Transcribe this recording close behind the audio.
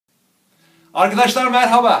Arkadaşlar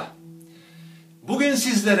merhaba. Bugün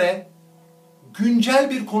sizlere güncel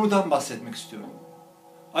bir konudan bahsetmek istiyorum.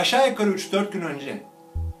 Aşağı yukarı 3-4 gün önce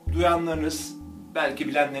duyanlarınız, belki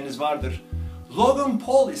bilenleriniz vardır. Logan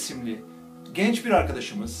Paul isimli genç bir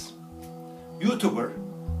arkadaşımız, YouTuber,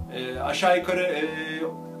 aşağı yukarı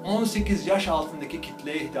 18 yaş altındaki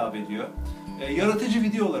kitleye hitap ediyor. Yaratıcı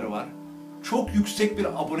videoları var. Çok yüksek bir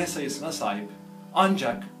abone sayısına sahip.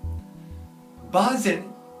 Ancak bazen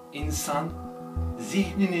insan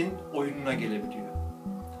zihninin oyununa gelebiliyor.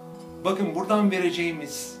 Bakın buradan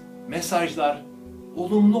vereceğimiz mesajlar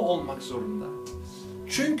olumlu olmak zorunda.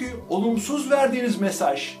 Çünkü olumsuz verdiğiniz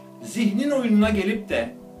mesaj zihnin oyununa gelip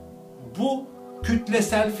de bu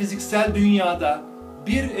kütlesel, fiziksel dünyada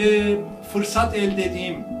bir fırsat elde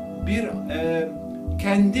edeyim, bir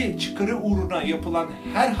kendi çıkarı uğruna yapılan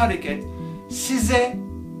her hareket size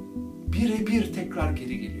birebir tekrar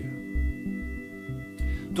geri geliyor.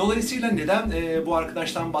 Dolayısıyla neden bu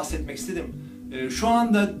arkadaştan bahsetmek istedim? Şu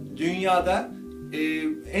anda dünyada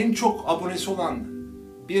en çok abonesi olan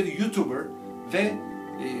bir YouTuber ve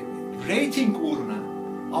rating uğruna,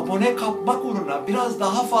 abone kapmak uğruna, biraz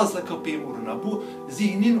daha fazla kapayım uğruna bu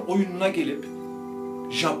zihnin oyununa gelip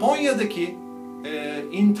Japonya'daki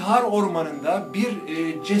intihar ormanında bir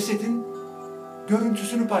cesedin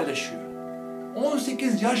görüntüsünü paylaşıyor.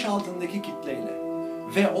 18 yaş altındaki kitleyle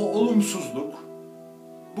ve o olumsuzluk,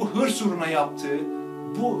 bu hırs uğruna yaptığı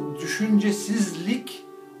bu düşüncesizlik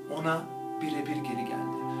ona birebir geri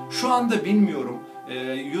geldi. Şu anda bilmiyorum,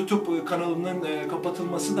 YouTube kanalının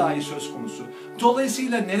kapatılması dahi söz konusu.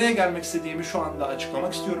 Dolayısıyla nereye gelmek istediğimi şu anda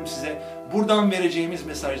açıklamak istiyorum size. Buradan vereceğimiz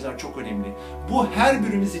mesajlar çok önemli. Bu her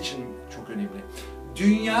birimiz için çok önemli.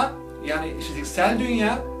 Dünya, yani fiziksel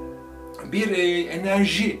dünya bir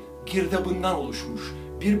enerji girdabından oluşmuş.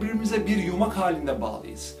 Birbirimize bir yumak halinde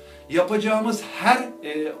bağlıyız. Yapacağımız her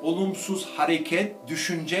olumsuz hareket,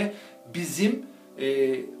 düşünce bizim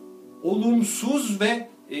olumsuz ve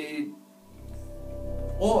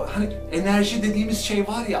o hani enerji dediğimiz şey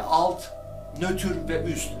var ya, alt, nötr ve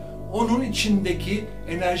üst. Onun içindeki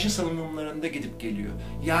enerji salınımlarında gidip geliyor.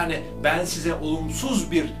 Yani ben size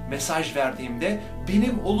olumsuz bir mesaj verdiğimde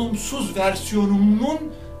benim olumsuz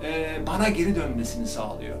versiyonumun bana geri dönmesini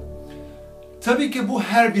sağlıyor. Tabii ki bu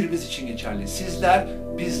her birimiz için geçerli. Sizler,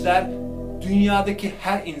 bizler, dünyadaki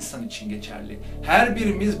her insan için geçerli. Her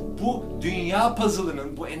birimiz bu dünya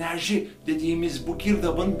puzzle'ının, bu enerji dediğimiz bu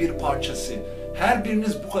girdabın bir parçası. Her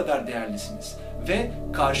biriniz bu kadar değerlisiniz. Ve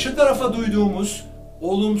karşı tarafa duyduğumuz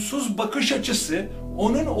olumsuz bakış açısı,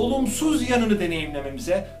 onun olumsuz yanını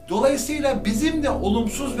deneyimlememize, dolayısıyla bizim de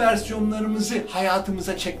olumsuz versiyonlarımızı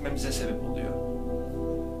hayatımıza çekmemize sebep oluyor.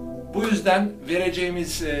 Bu yüzden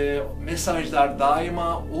vereceğimiz mesajlar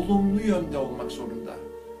daima olumlu yönde olmak zorunda.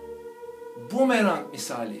 Bumerang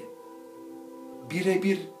misali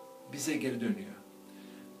birebir bize geri dönüyor.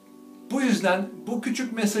 Bu yüzden bu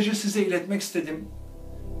küçük mesajı size iletmek istedim.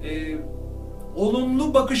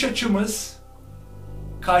 Olumlu bakış açımız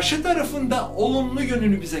karşı tarafında olumlu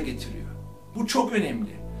yönünü bize getiriyor. Bu çok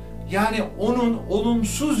önemli. Yani onun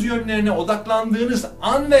olumsuz yönlerine odaklandığınız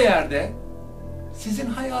an ve yerde sizin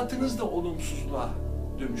hayatınız da olumsuzluğa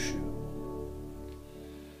dönüşüyor.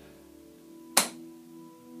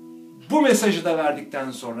 Bu mesajı da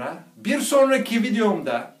verdikten sonra bir sonraki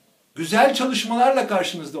videomda güzel çalışmalarla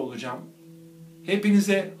karşınızda olacağım.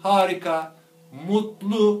 Hepinize harika,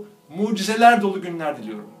 mutlu, mucizeler dolu günler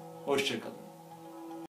diliyorum. Hoşça kalın.